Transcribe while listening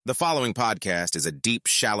The following podcast is a deep,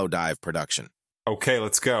 shallow dive production. Okay,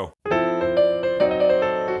 let's go.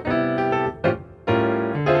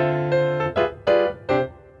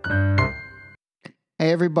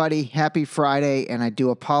 Hey everybody, happy Friday, and I do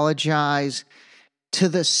apologize to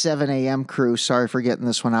the 7 a.m. crew. Sorry for getting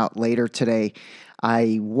this one out later today.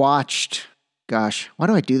 I watched, gosh, why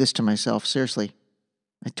do I do this to myself? Seriously,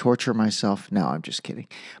 I torture myself. No, I'm just kidding.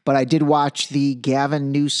 But I did watch the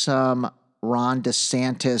Gavin Newsom, Ron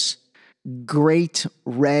DeSantis great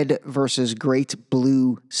red versus great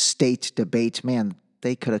blue state debate. Man,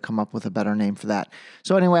 they could have come up with a better name for that.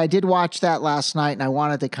 So anyway, I did watch that last night, and I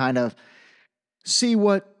wanted to kind of see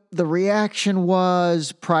what the reaction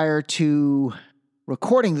was prior to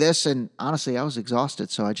recording this. And honestly, I was exhausted,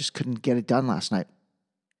 so I just couldn't get it done last night.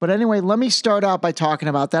 But anyway, let me start out by talking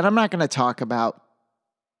about that. I'm not going to talk about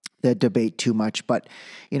the debate too much, but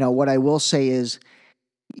what I will say is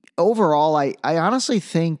overall, I honestly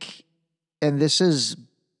think, and this has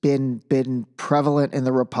been prevalent in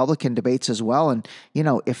the Republican debates as well. And,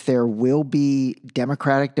 if there will be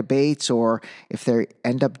Democratic debates, or if they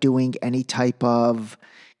end up doing any type of,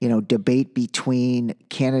 debate between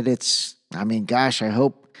candidates, I mean, gosh, I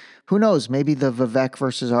hope, who knows, maybe the Vivek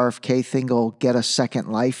versus RFK thing will get a second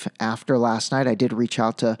life after last night. I did reach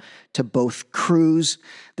out to both crews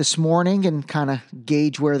this morning and kind of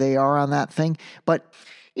gauge where they are on that thing. But,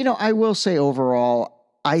 I will say overall,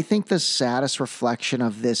 I think the saddest reflection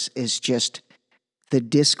of this is just the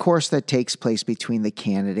discourse that takes place between the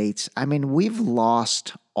candidates. I mean, we've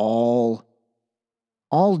lost all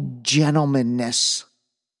gentlemanness,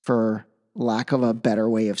 for lack of a better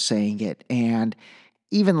way of saying it. And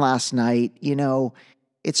even last night,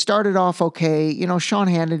 it started off okay. Sean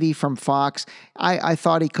Hannity from Foxx, I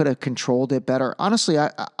thought he could have controlled it better. Honestly,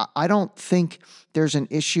 I don't think there's an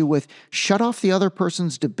issue with shut off the other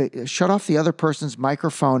person's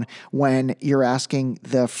microphone when you're asking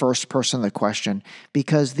the first person the question,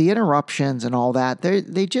 because the interruptions and all that,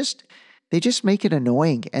 they just make it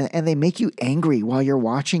annoying, and they make you angry while you're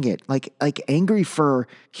watching it, like angry for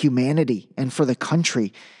humanity and for the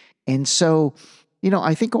country. And so,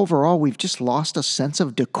 I think overall we've just lost a sense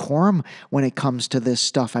of decorum when it comes to this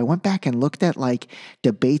stuff. I went back and looked at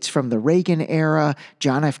debates from the Reagan era,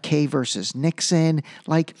 John F. K. versus Nixon.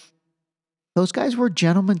 Those guys were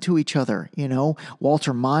gentlemen to each other,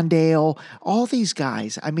 Walter Mondale, all these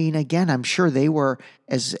guys. I mean, again, I'm sure they were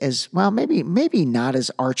as well, maybe not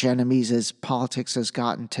as arch enemies as politics has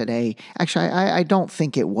gotten today. Actually, I don't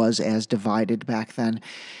think it was as divided back then.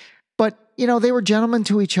 But, they were gentlemen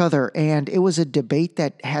to each other, and it was a debate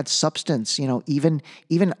that had substance,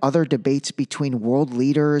 even other debates between world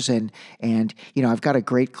leaders and I've got a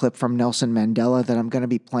great clip from Nelson Mandela that I'm going to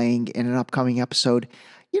be playing in an upcoming episode.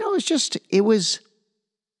 It was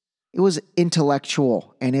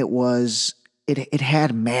intellectual, and it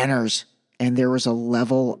had manners, and there was a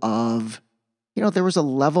level of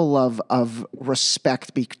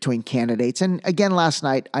respect between candidates. And again, last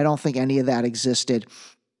night, I don't think any of that existed.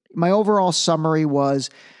 My overall summary was,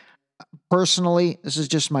 personally, this is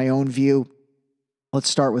just my own view. Let's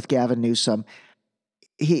start with Gavin Newsom.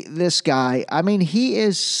 This guy, I mean, he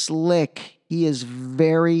is slick. He is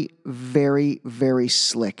very, very, very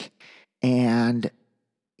slick. And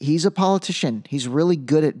he's a politician. He's really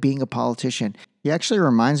good at being a politician. He actually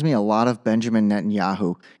reminds me a lot of Benjamin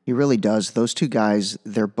Netanyahu. He really does. Those two guys,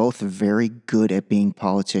 they're both very good at being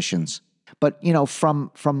politicians. But,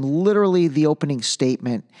 from literally the opening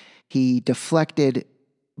statement, he deflected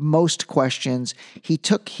most questions.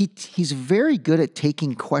 He's very good at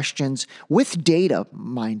taking questions with data,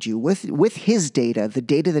 mind you, with his data, the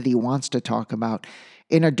data that he wants to talk about,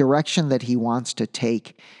 in a direction that he wants to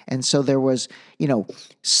take. And so there was,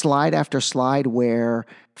 slide after slide where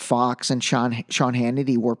Foxx and Sean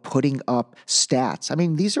Hannity were putting up stats. I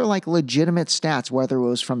mean, these are legitimate stats, whether it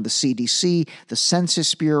was from the CDC, the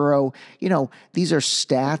Census Bureau. These are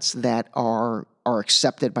stats that are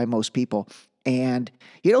accepted by most people. And,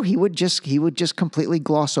 he would just completely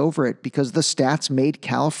gloss over it because the stats made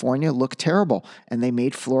California look terrible and they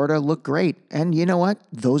made Florida look great. And you know what?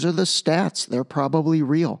 Those are the stats. They're probably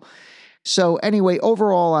real. So anyway,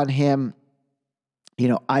 overall on him,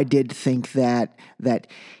 I did think that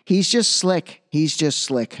he's just slick. He's just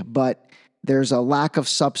slick, but there's a lack of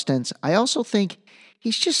substance. I also think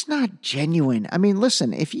he's just not genuine. I mean,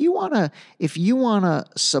 listen, if you want to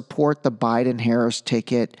support the Biden-Harris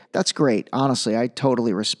ticket, that's great. Honestly, I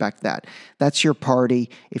totally respect that. That's your party.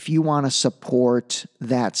 If you want to support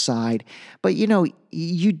that side, but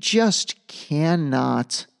you just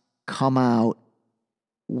cannot come out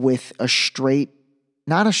with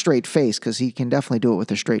not a straight face, because he can definitely do it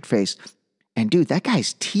with a straight face, And dude, that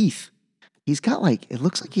guy's teeth, he's got like, it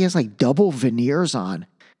looks like he has like double veneers on.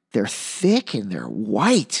 They're thick and they're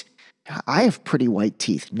white. I have pretty white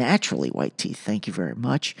teeth, naturally white teeth. Thank you very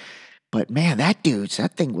much. But man, that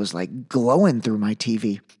thing was like glowing through my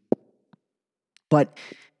TV. But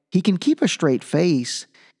he can keep a straight face.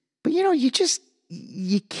 But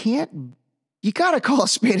you can't, you got to call a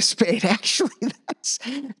spade a spade. Actually,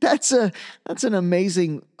 that's an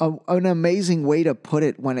amazing way to put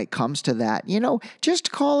it when it comes to that.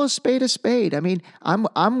 Just call a spade a spade. I mean,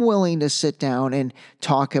 I'm willing to sit down and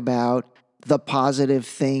talk about the positive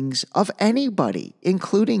things of anybody,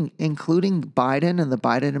 including Biden and the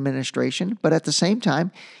Biden administration. But at the same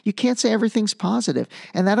time, you can't say everything's positive.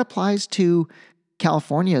 And that applies to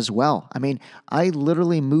California as well. I mean, I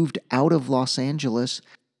literally moved out of Los Angeles,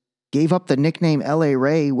 gave up the nickname LA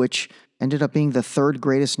Ray, which ended up being the third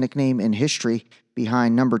greatest nickname in history,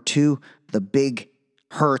 behind number 2, the Big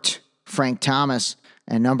Hurt, Frank Thomas,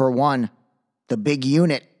 and number 1, the Big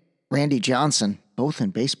Unit, Randy Johnson, both in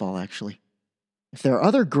baseball, actually. If there are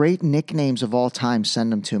other great nicknames of all time,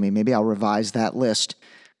 send them to me. Maybe I'll revise that list.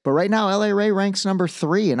 But right now, LA Ray ranks number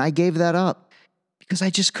 3, and I gave that up because I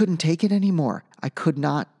just couldn't take it anymore. I could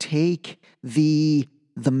not take the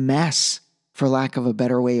mess, for lack of a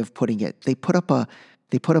better way of putting it. They put up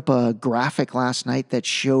a graphic last night that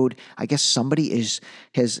showed, I guess somebody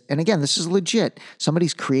has, and again, this is legit,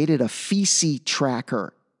 somebody's created a feces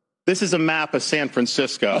tracker. This is a map of San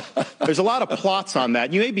Francisco. There's a lot of plots on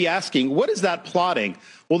that. You may be asking, what is that plotting?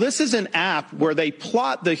 Well, this is an app where they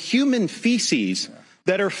plot the human feces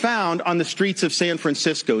that are found on the streets of San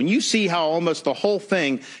Francisco. And you see how almost the whole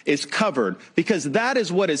thing is covered, because that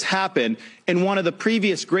is what has happened in one of the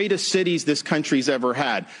previous greatest cities this country's ever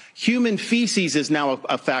had. Human feces is now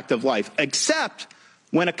a fact of life, except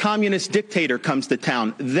when a communist dictator comes to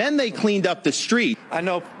town. Then they cleaned up the street. I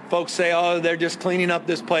know folks say, oh, they're just cleaning up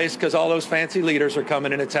this place because all those fancy leaders are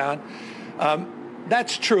coming into town.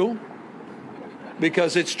 That's true,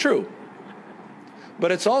 because it's true.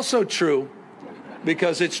 But it's also true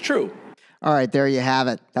because it's true. All right, there you have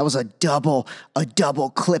it. That was a double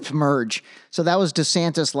clip merge. So that was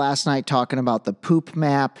Desantis last night talking about the poop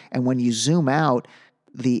map. And when you zoom out,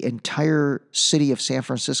 the entire city of San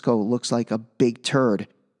Francisco looks like a big turd,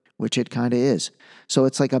 which it kind of is. So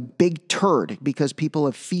it's like a big turd because people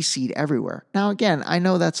have feces everywhere. Now, again, I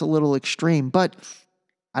know that's a little extreme, but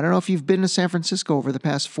I don't know if you've been to San Francisco over the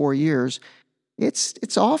past 4 years.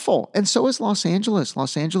 It's awful. And so is Los Angeles.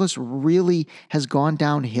 Los Angeles really has gone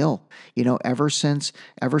downhill, ever since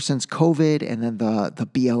COVID and then the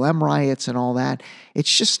BLM riots and all that.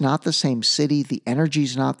 It's just not the same city. The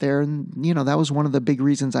energy's not there. And, that was one of the big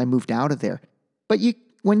reasons I moved out of there. But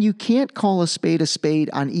when you can't call a spade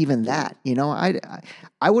on even that,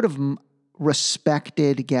 I would have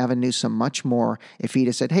respected Gavin Newsom much more if he'd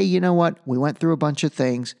have said, hey, you know what? We went through a bunch of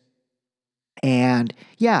things. And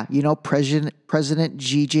yeah, President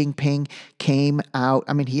Xi Jinping came out.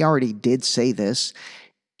 I mean, he already did say this,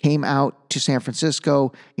 came out to San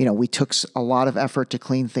Francisco. We took a lot of effort to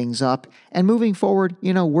clean things up, and moving forward,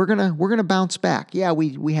 we're going to bounce back. Yeah,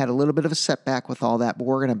 we had a little bit of a setback with all that, but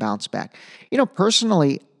we're going to bounce back.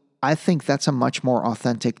 Personally, I think that's a much more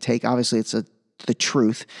authentic take. Obviously, it's the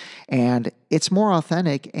truth, and it's more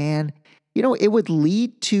authentic, and it would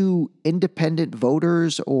lead to independent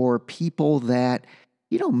voters or people that,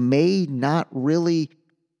 may not really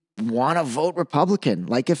want to vote Republican.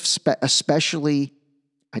 Like especially,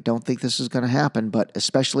 I don't think this is going to happen, but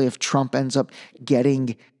especially if Trump ends up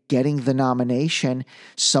getting the nomination,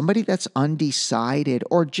 somebody that's undecided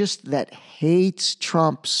or just that hates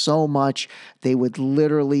Trump so much, they would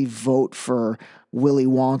literally vote for Willy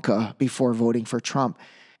Wonka before voting for Trump.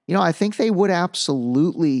 I think they would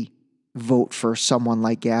absolutely vote for someone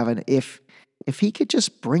like Gavin if he could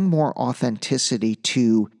just bring more authenticity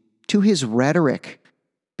to his rhetoric,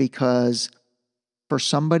 because for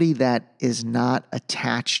somebody that is not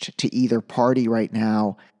attached to either party right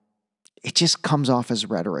now, it just comes off as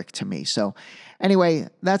rhetoric to me. So anyway,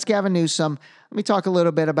 that's Gavin Newsom. Let me talk a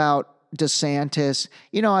little bit about DeSantis.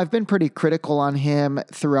 I've been pretty critical on him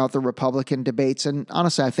throughout the Republican debates, and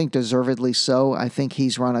honestly, I think deservedly so. I think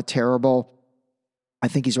he's run a terrible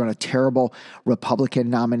Republican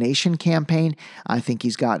nomination campaign. I think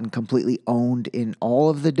he's gotten completely owned in all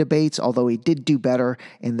of the debates, although he did do better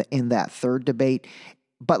in that third debate.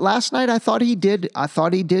 But last night I thought he did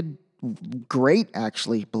great,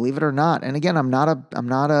 actually, believe it or not. And again, I'm not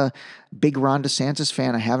a big Ron DeSantis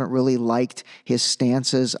fan. I haven't really liked his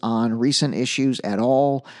stances on recent issues at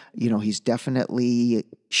all. He's definitely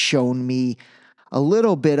shown me a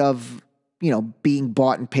little bit of being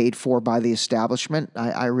bought and paid for by the establishment.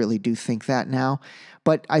 I really do think that now.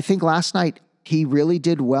 But I think last night he really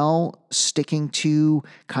did well sticking to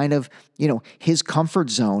kind of, his comfort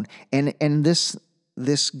zone. And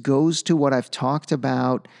this goes to what I've talked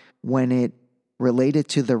about when it related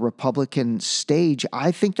to the Republican stage.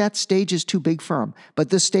 I think that stage is too big for him, but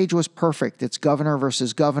this stage was perfect. It's governor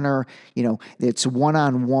versus governor. It's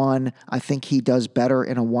one-on-one. I think he does better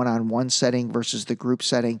in a one-on-one setting versus the group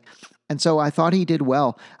setting. And so I thought he did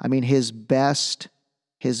well. I mean, his best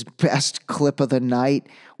clip of the night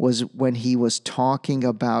was when he was talking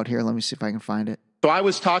about, here, let me see if I can find it. So I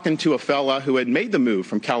was talking to a fella who had made the move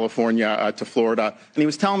from California to Florida, and he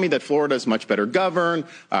was telling me that Florida is much better governed,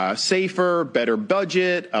 safer, better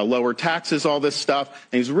budget, lower taxes, all this stuff.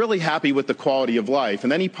 And he's really happy with the quality of life.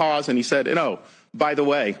 And then he paused and he said, by the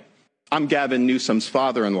way, I'm Gavin Newsom's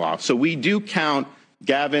father-in-law. So we do count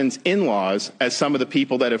Gavin's in-laws as some of the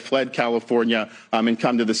people that have fled California and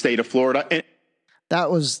come to the state of Florida. And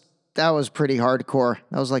that was pretty hardcore.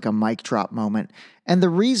 That was like a mic drop moment. And the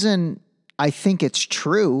reason I think it's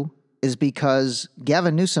true is because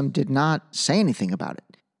Gavin Newsom did not say anything about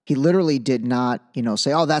it. He literally did not,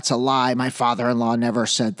 say, oh, that's a lie. My father-in-law never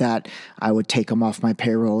said that. I would take him off my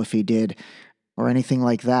payroll if he did, or anything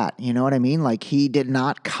like that. You know what I mean? Like, he did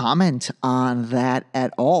not comment on that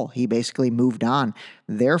at all. He basically moved on.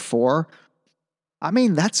 Therefore, I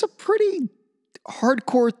mean, that's a pretty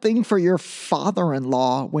hardcore thing for your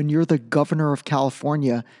father-in-law when you're the governor of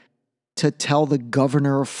California to tell the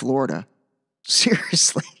governor of Florida.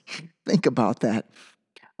 Seriously, think about that.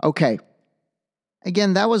 Okay.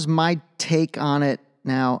 Again, that was my take on it.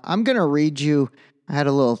 Now, I'm going to read you. I had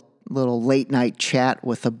a little late night chat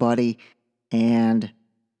with a buddy, and,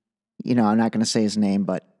 I'm not going to say his name,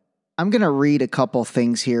 but I'm going to read a couple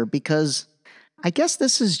things here because I guess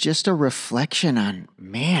this is just a reflection on,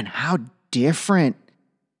 man, how different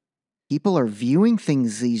people are viewing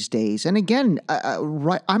things these days. And again,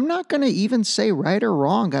 I'm not going to even say right or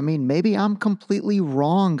wrong. I mean, maybe I'm completely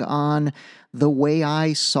wrong on the way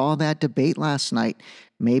I saw that debate last night.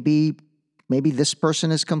 Maybe this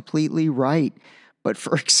person is completely right. But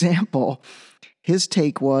for example, his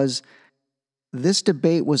take was, this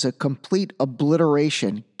debate was a complete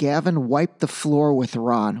obliteration. Gavin wiped the floor with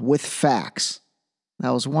Ron with facts. That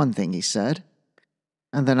was one thing he said.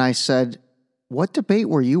 And then I said, what debate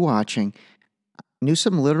were you watching?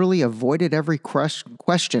 Newsom literally avoided every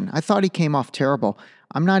question. I thought he came off terrible.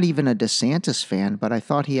 I'm not even a Desantis fan, but I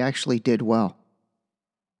thought he actually did well.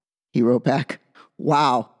 He wrote back,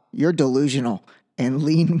 wow, you're delusional and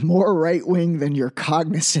lean more right-wing than you're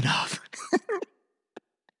cognizant of.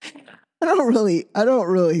 I don't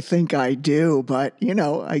really think I do, but,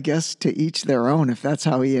 I guess to each their own, if that's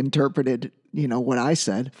how he interpreted, what I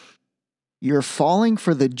said. You're falling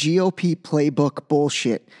for the GOP playbook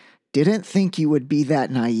bullshit. Didn't think you would be that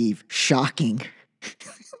naive. Shocking.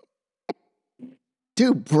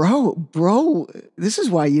 Dude, bro, this is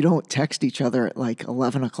why you don't text each other at like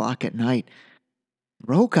 11 o'clock at night.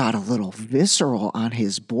 Bro got a little visceral on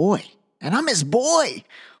his boy. And I'm his boy.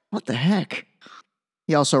 What the heck?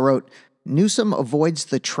 He also wrote, Newsom avoids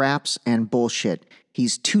the traps and bullshit.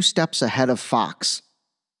 He's 2 steps ahead of Foxx.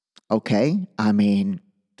 Okay, I mean,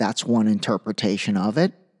 that's one interpretation of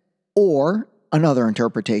it. Or another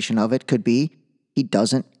interpretation of it could be he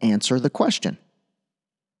doesn't answer the question.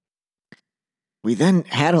 We then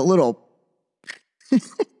had a little...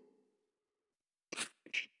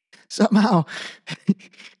 Somehow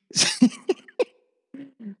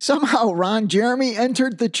Ron Jeremy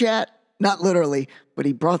entered the chat. Not literally, but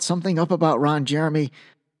he brought something up about Ron Jeremy.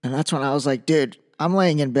 And that's when I was like, dude, I'm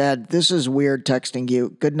laying in bed. This is weird texting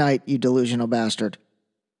you. Good night, you delusional bastard.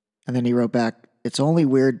 And then he wrote back, it's only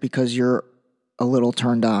weird because you're a little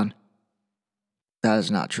turned on. That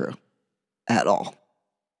is not true at all.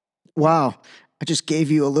 Wow. I just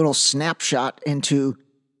gave you a little snapshot into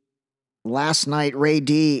last night, Ray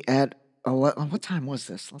D at 11. What time was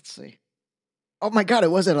this? Let's see. Oh my God,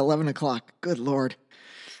 it was at 11 o'clock. Good Lord.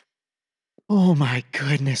 Oh my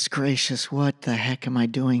goodness gracious. What the heck am I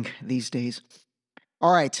doing these days?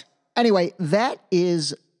 All right. Anyway,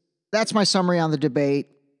 that's my summary on the debate.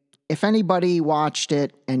 If anybody watched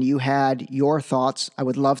it and you had your thoughts, I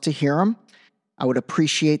would love to hear them. I would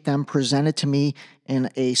appreciate them presented to me in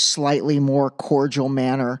a slightly more cordial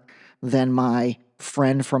manner than my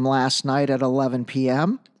friend from last night at 11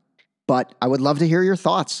 p.m. But I would love to hear your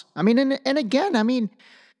thoughts. I mean, and again, I mean,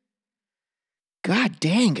 God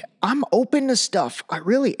dang, I'm open to stuff. I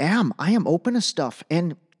really am. I am open to stuff.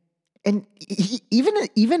 And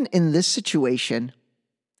even in this situation,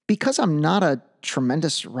 because I'm not a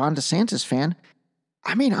tremendous Ron DeSantis fan,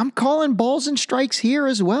 I mean, I'm calling balls and strikes here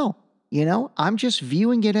as well. You know, I'm just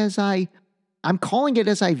viewing it as I'm calling it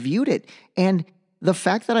as I viewed it. And the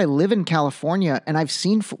fact that I live in California and I've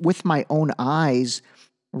seen with my own eyes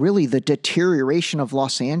really the deterioration of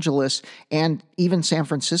Los Angeles and even San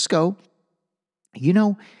Francisco, you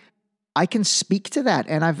know, I can speak to that.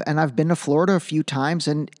 And I've been to Florida a few times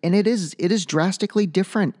and it is drastically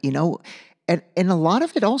different, you know. And a lot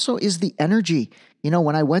of it also is the energy. You know,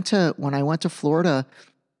 when I went to Florida,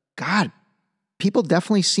 God, people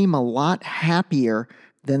definitely seem a lot happier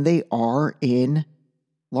than they are in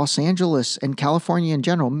Los Angeles and California in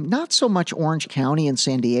general. Not so much Orange County and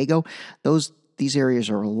San Diego. These areas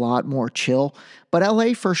are a lot more chill, but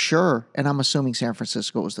LA for sure. And I'm assuming San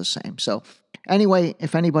Francisco was the same. So anyway,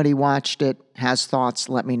 if anybody watched it, has thoughts,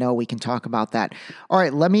 let me know. We can talk about that. All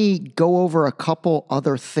right, let me go over a couple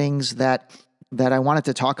other things that I wanted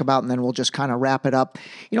to talk about, and then we'll just kind of wrap it up.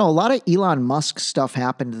 You know, a lot of Elon Musk stuff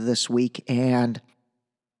happened this week, and,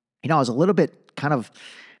 you know, I was a little bit kind of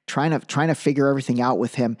trying to figure everything out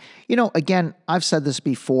with him. You know, again, I've said this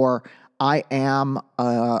before. I am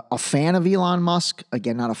a fan of Elon Musk.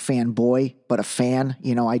 Again, not a fanboy, but a fan.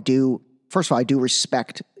 You know, first of all, I do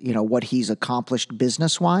respect, you know, what he's accomplished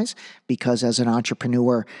business-wise, because as an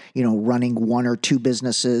entrepreneur, you know, running one or two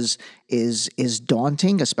businesses is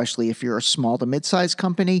daunting, especially if you're a small to mid-sized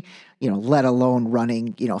company, you know, let alone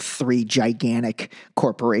running, you know, 3 gigantic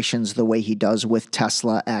corporations the way he does with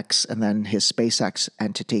Tesla X and then his SpaceX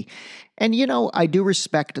entity. And, you know, I do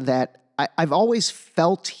respect that. I've always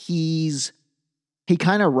felt he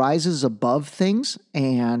kind of rises above things,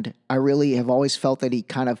 and I really have always felt that he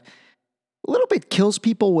kind of a little bit kills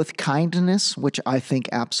people with kindness, which I think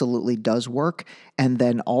absolutely does work, and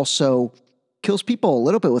then also kills people a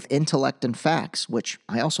little bit with intellect and facts, which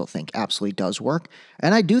I also think absolutely does work.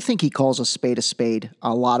 And I do think he calls a spade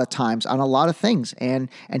a lot of times on a lot of things, and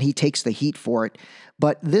he takes the heat for it.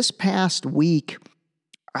 But this past week,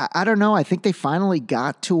 I don't know, I think they finally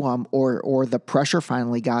got to him, or the pressure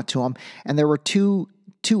finally got to him, and there were two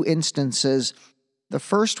instances. The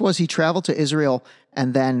first was he traveled to Israel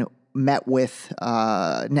and then met with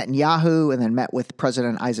Netanyahu and then met with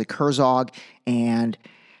President Isaac Herzog. And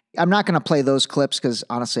I'm not going to play those clips because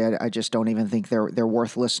honestly, I just don't even think they're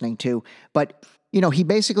worth listening to. But, you know, he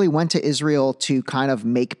basically went to Israel to kind of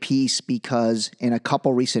make peace because in a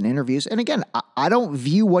couple recent interviews, and again, I don't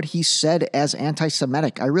view what he said as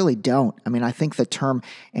anti-Semitic. I really don't. I mean, I think the term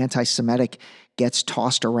anti-Semitic gets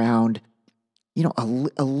tossed around, you know,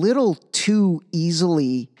 a little too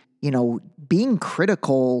easily. You know, being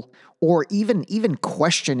critical or even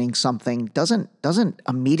questioning something doesn't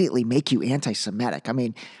immediately make you anti-Semitic. I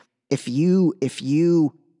mean, if you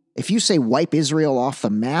say wipe Israel off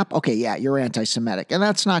the map, okay, yeah, you're anti-Semitic, and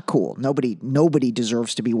that's not cool. Nobody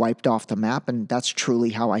deserves to be wiped off the map, and that's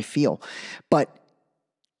truly how I feel. But,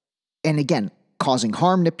 and again, causing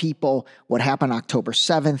harm to people, what happened October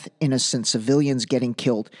 7th, innocent civilians getting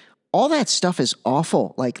killed, all that stuff is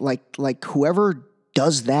awful. Like whoever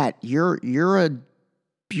does that, you're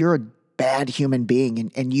a bad human being,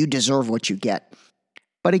 and you deserve what you get.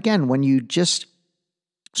 But again, when you just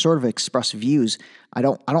sort of express views, I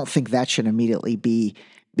don't think that should immediately be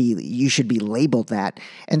you should be labeled that.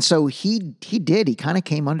 And so he did. He kind of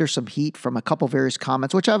came under some heat from a couple various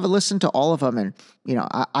comments, which I've listened to all of them, and you know,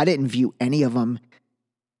 I didn't view any of them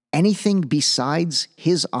anything besides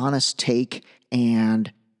his honest take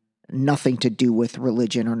and nothing to do with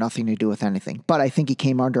religion or nothing to do with anything. But I think he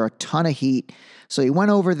came under a ton of heat. So he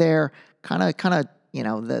went over there, kind of, you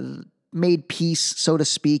know, made peace, so to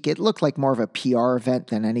speak. It looked like more of a PR event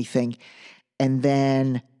than anything. And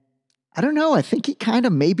then, I don't know, I think he kind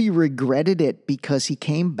of maybe regretted it because he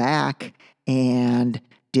came back and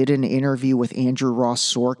did an interview with Andrew Ross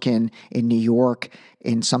Sorkin in New York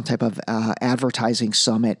in some type of advertising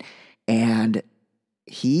summit. And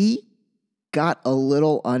he got a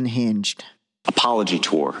little unhinged. Apology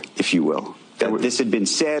tour, if you will. This had been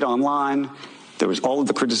said online. There was all of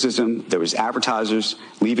the criticism. There was advertisers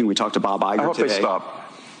leaving. We talked to Bob Iger today. I hope they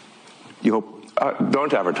stop. You hope?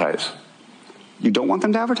 Don't advertise. You don't want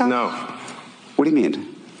them to advertise? No. What do you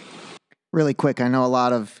mean? Really quick, I know a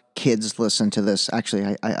lot of kids listen to this.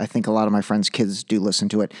 Actually, I think a lot of my friends' kids do listen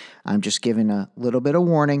to it. I'm just giving a little bit of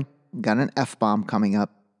warning. Got an F-bomb coming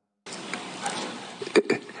up.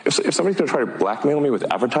 If somebody's going to try to blackmail me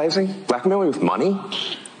with advertising, blackmail me with money,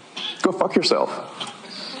 go fuck yourself.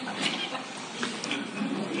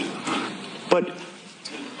 But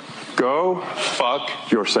go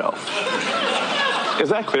fuck yourself. Is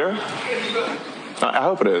that clear? I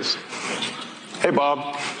hope it is. Hey,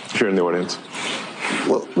 Bob, if you're in the audience.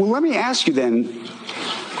 Well, let me ask you then.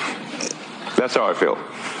 That's how I feel.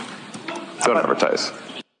 Don't advertise.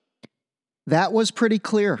 That was pretty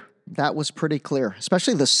clear. That was pretty clear,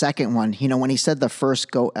 especially the second one. You know, when he said the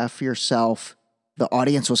first "go F yourself," the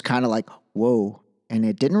audience was kind of like, whoa. And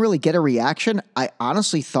it didn't really get a reaction. I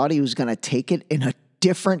honestly thought he was going to take it in a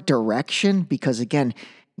different direction because, again,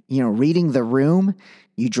 you know, reading the room,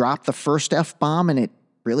 you drop the first F-bomb and it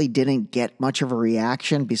really didn't get much of a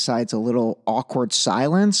reaction besides a little awkward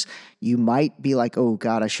silence. You might be like, oh,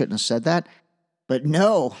 God, I shouldn't have said that. But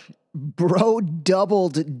no, bro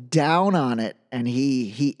doubled down on it and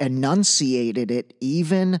he enunciated it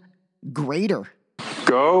even greater.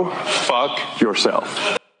 Go fuck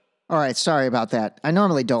yourself. All right, sorry about that. I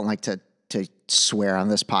normally don't like to swear on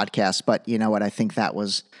this podcast, but you know what? I think that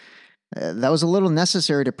was a little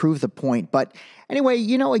necessary to prove the point. But anyway,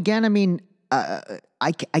 you know, again, I mean,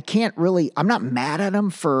 I can't really. I'm not mad at him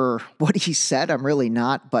for what he said. I'm really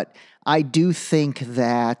not. But I do think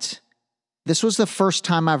that this was the first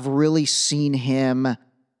time I've really seen him,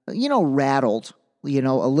 you know, rattled. You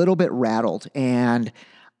know, a little bit rattled. And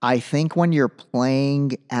I think when you're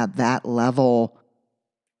playing at that level.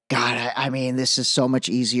 God, I mean, this is so much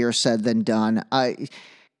easier said than done.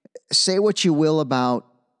 Say what you will about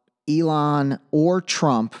Elon or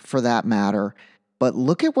Trump for that matter, but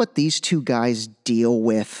look at what these two guys deal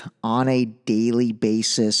with on a daily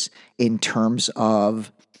basis in terms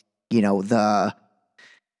of, you know, the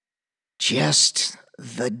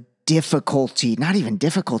difficulty, not even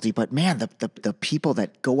difficulty, but man, the people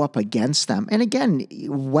that go up against them. And again,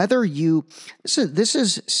 whether this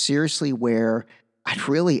is seriously where I'd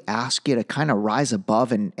really ask you to kind of rise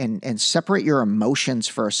above and separate your emotions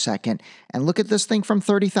for a second and look at this thing from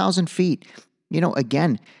 30,000 feet. You know,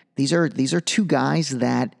 again, these are two guys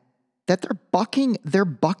that they're bucking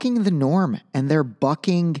the norm and they're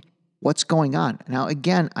bucking what's going on. Now,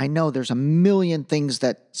 again, I know there's a million things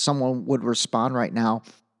that someone would respond right now,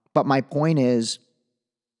 but my point is,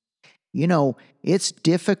 you know, it's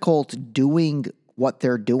difficult doing what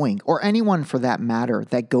they're doing, or anyone for that matter,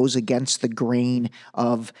 that goes against the grain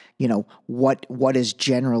of, you know, what is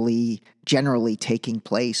generally taking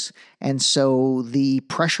place. And so the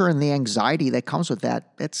pressure and the anxiety that comes with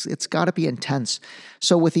that, it's got to be intense.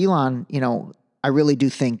 So with Elon, you know, I really do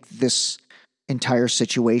think this entire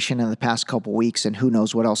situation in the past couple weeks, and who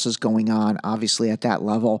knows what else is going on, obviously at that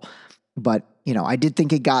level, but, you know, I did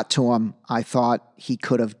think it got to him. I thought he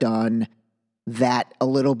could have done that a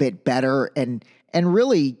little bit better and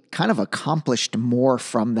really kind of accomplished more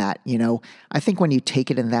from that. You know, I think when you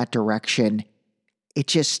take it in that direction, it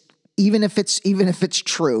just, even if it's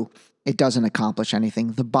true, it doesn't accomplish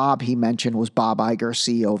anything. The Bob he mentioned was Bob Iger,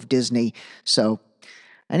 CEO of Disney. So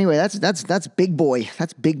anyway, that's big boy.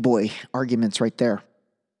 That's big boy arguments right there.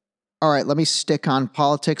 All right, let me stick on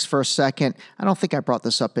politics for a second. I don't think I brought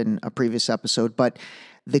this up in a previous episode, but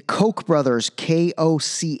the Koch brothers,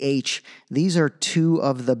 Koch, these are two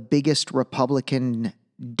of the biggest Republican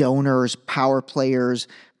donors, power players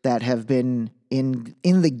that have been in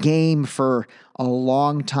the game for a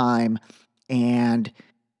long time. And,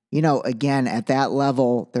 you know, again, at that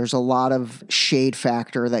level, there's a lot of shade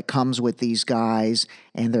factor that comes with these guys.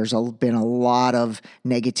 And there's been a lot of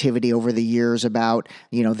negativity over the years about,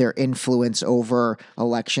 you know, their influence over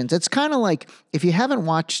elections. It's kind of like, if you haven't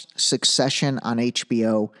watched Succession on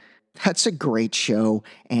HBO, that's a great show.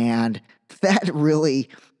 And that really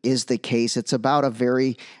is the case. It's about a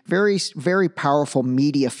very, very, very powerful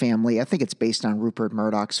media family. I think it's based on Rupert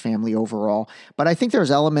Murdoch's family overall. But I think there's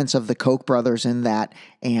elements of the Koch brothers in that.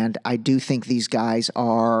 And I do think these guys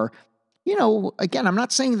are, you know, again, I'm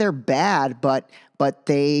not saying they're bad, but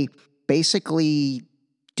they basically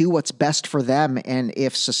do what's best for them. And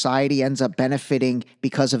if society ends up benefiting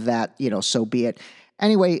because of that, you know, so be it.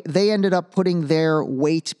 Anyway, they ended up putting their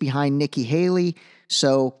weight behind Nikki Haley.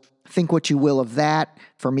 So think what you will of that.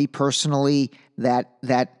 For me personally, that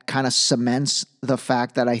kind of cements the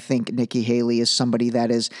fact that I think Nikki Haley is somebody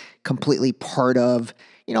that is completely part of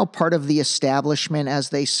the establishment, as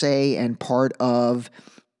they say, and part of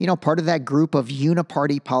that group of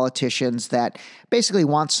uniparty politicians that basically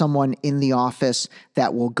want someone in the office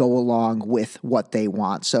that will go along with what they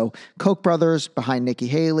want. So Koch brothers behind Nikki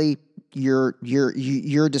Haley, your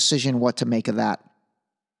decision what to make of that.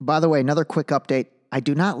 By the way, another quick update. I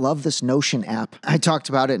do not love this Notion app. I talked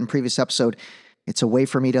about it in previous episode. It's a way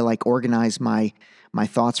for me to like organize my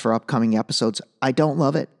thoughts for upcoming episodes. I don't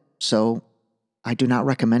love it. So I do not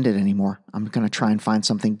recommend it anymore. I'm going to try and find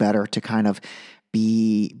something better to kind of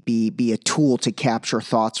be a tool to capture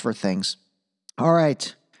thoughts for things. All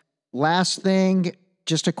right. Last thing,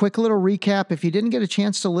 just a quick little recap. If you didn't get a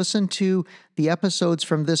chance to listen to the episodes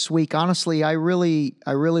from this week, honestly, I really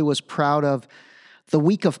was proud of the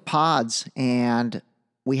week of pods. And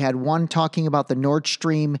we had one talking about the Nord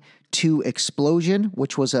Stream 2 explosion,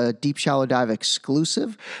 which was a Deep Shallow Dive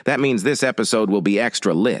exclusive. That means this episode will be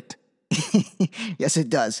extra lit. Yes, it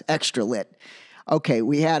does. Extra lit. Okay,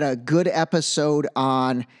 we had a good episode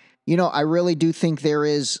on, I really do think there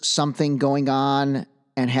is something going on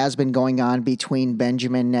and has been going on between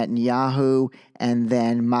Benjamin Netanyahu and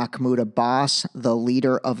then Mahmoud Abbas, the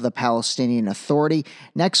leader of the Palestinian Authority.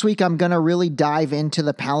 Next week, I'm going to really dive into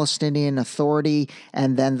the Palestinian Authority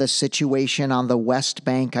and then the situation on the West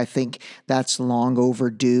Bank. I think that's long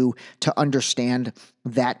overdue to understand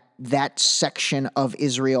that section of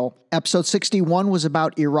Israel. Episode 61 was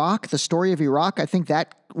about Iraq, the story of Iraq. I think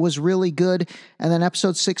that was really good. And then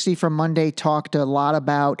episode 60 from Monday talked a lot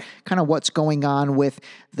about kind of what's going on with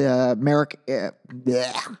the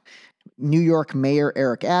New York Mayor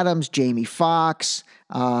Eric Adams, Jamie Foxx,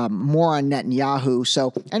 more on Netanyahu.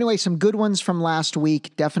 So anyway, some good ones from last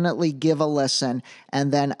week. Definitely give a listen.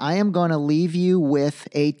 And then I am going to leave you with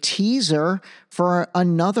a teaser for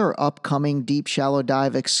another upcoming Deep Shallow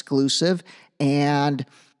Dive exclusive. And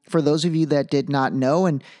for those of you that did not know,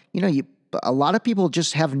 and a lot of people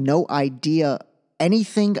just have no idea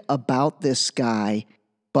anything about this guy,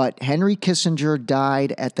 but Henry Kissinger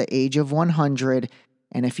died at the age of 100.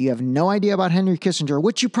 And if you have no idea about Henry Kissinger,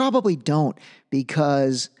 which you probably don't,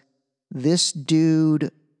 because this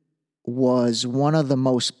dude was one of the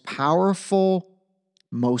most powerful,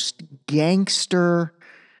 most gangster,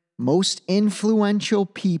 most influential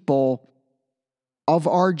people of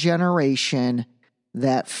our generation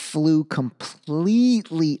that flew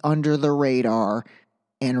completely under the radar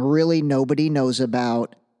and really nobody knows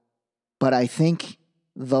about. But I think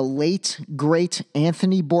the late, great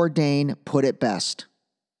Anthony Bourdain put it best.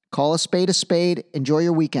 Call a spade, enjoy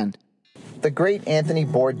your weekend. The great Anthony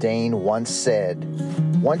Bourdain once said,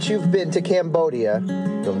 "Once you've been to Cambodia,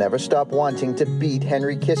 you'll never stop wanting to beat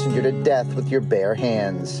Henry Kissinger to death with your bare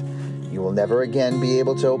hands. You will never again be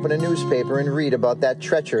able to open a newspaper and read about that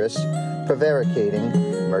treacherous,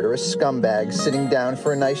 prevaricating, murderous scumbag sitting down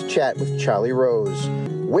for a nice chat with Charlie Rose.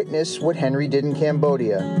 Witness what Henry did in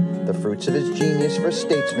Cambodia, the fruits of his genius for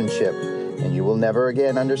statesmanship, and you will never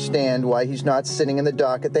again understand why he's not sitting in the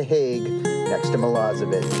dock at The Hague next to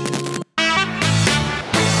Milosevic."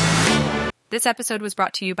 This episode was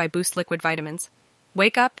brought to you by Boost Liquid Vitamins.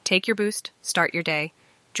 Wake up, take your Boost, start your day.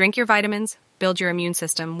 Drink your vitamins, build your immune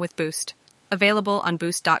system with Boost. Available on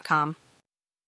Boost.com.